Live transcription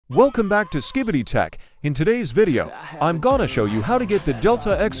Welcome back to SKIBIDI Tech. In today's video, I'm gonna show you how to get the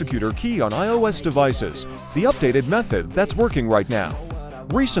Delta Executor key on iOS devices, the updated method that's working right now.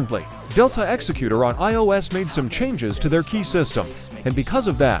 Recently, Delta Executor on iOS made some changes to their key system, and because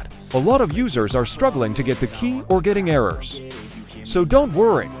of that, a lot of users are struggling to get the key or getting errors. So don't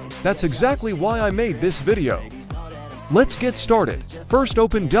worry, that's exactly why I made this video. Let's get started. First,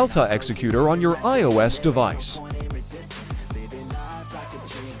 open Delta Executor on your iOS device.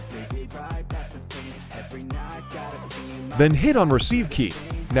 Then hit on Receive Key.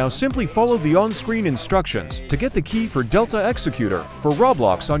 Now simply follow the on-screen instructions to get the key for Delta Executor for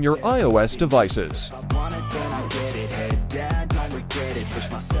Roblox on your iOS devices.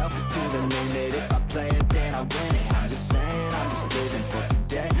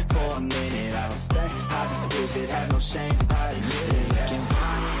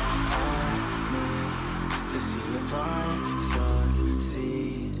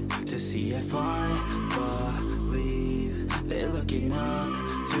 They're looking up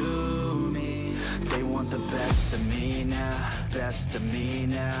to me. They want the best of me now, best of me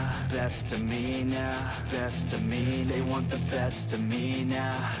now, best of me now, best of me. They want the best of me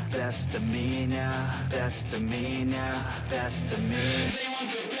now, best of me now, best of me now, best of me. They want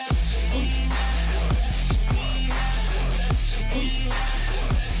the best of me now.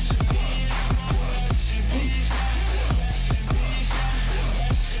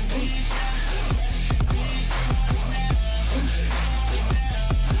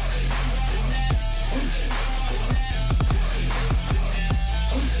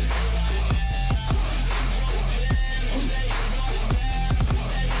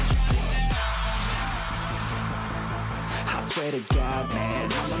 Swear to God,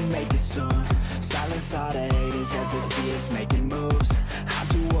 man, I'ma make it soon. Silence all the haters as they see us making moves. I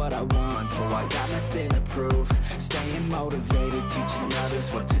do what I want, so I got nothing to prove. Staying motivated, teaching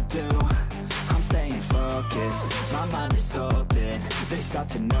others what to do. I'm staying focused, my mind is open. They start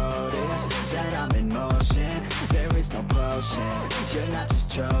to notice that I'm in motion. There is no potion, you're not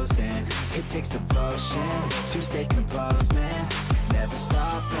just chosen. It takes devotion to stay composed, man. Never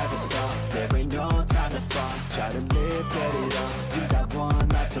stop, there ain't no time to fall. Try to live, get it all. You got one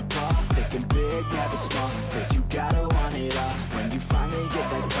life to ball. Thinking big, never small, cause you gotta want it all. When you finally get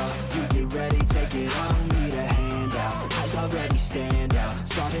that call, you get ready, take it all. Need a hand out, I already stand out.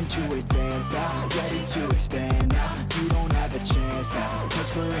 Starting to advance now, ready to expand now. You don't have a chance now,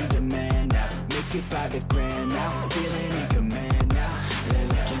 cause we're in demand now. Make it by the grand now, feeling in command now. They're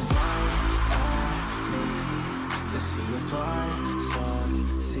looking right at me to see if I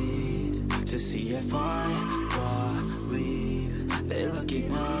succeed, to see if I believe. They're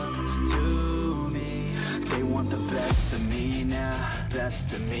looking up to me. They want the best of me now,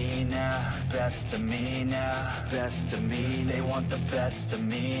 best of me now, best of me now, best of me. They want the best of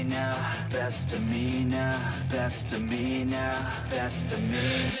me now, best of me now, best of me now, best of me.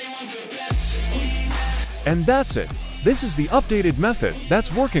 They want the best of me now. And that's it. This is the updated method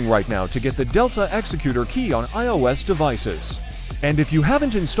that's working right now to get the Delta Executor key on iOS devices. And if you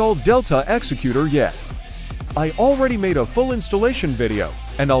haven't installed Delta Executor yet, I already made a full installation video,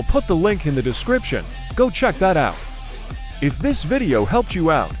 and I'll put the link in the description. Go check that out. If this video helped you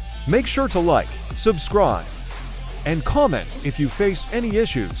out, make sure to like, subscribe, and comment if you face any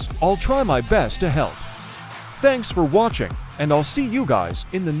issues. I'll try my best to help. Thanks for watching, and I'll see you guys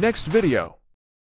in the next video.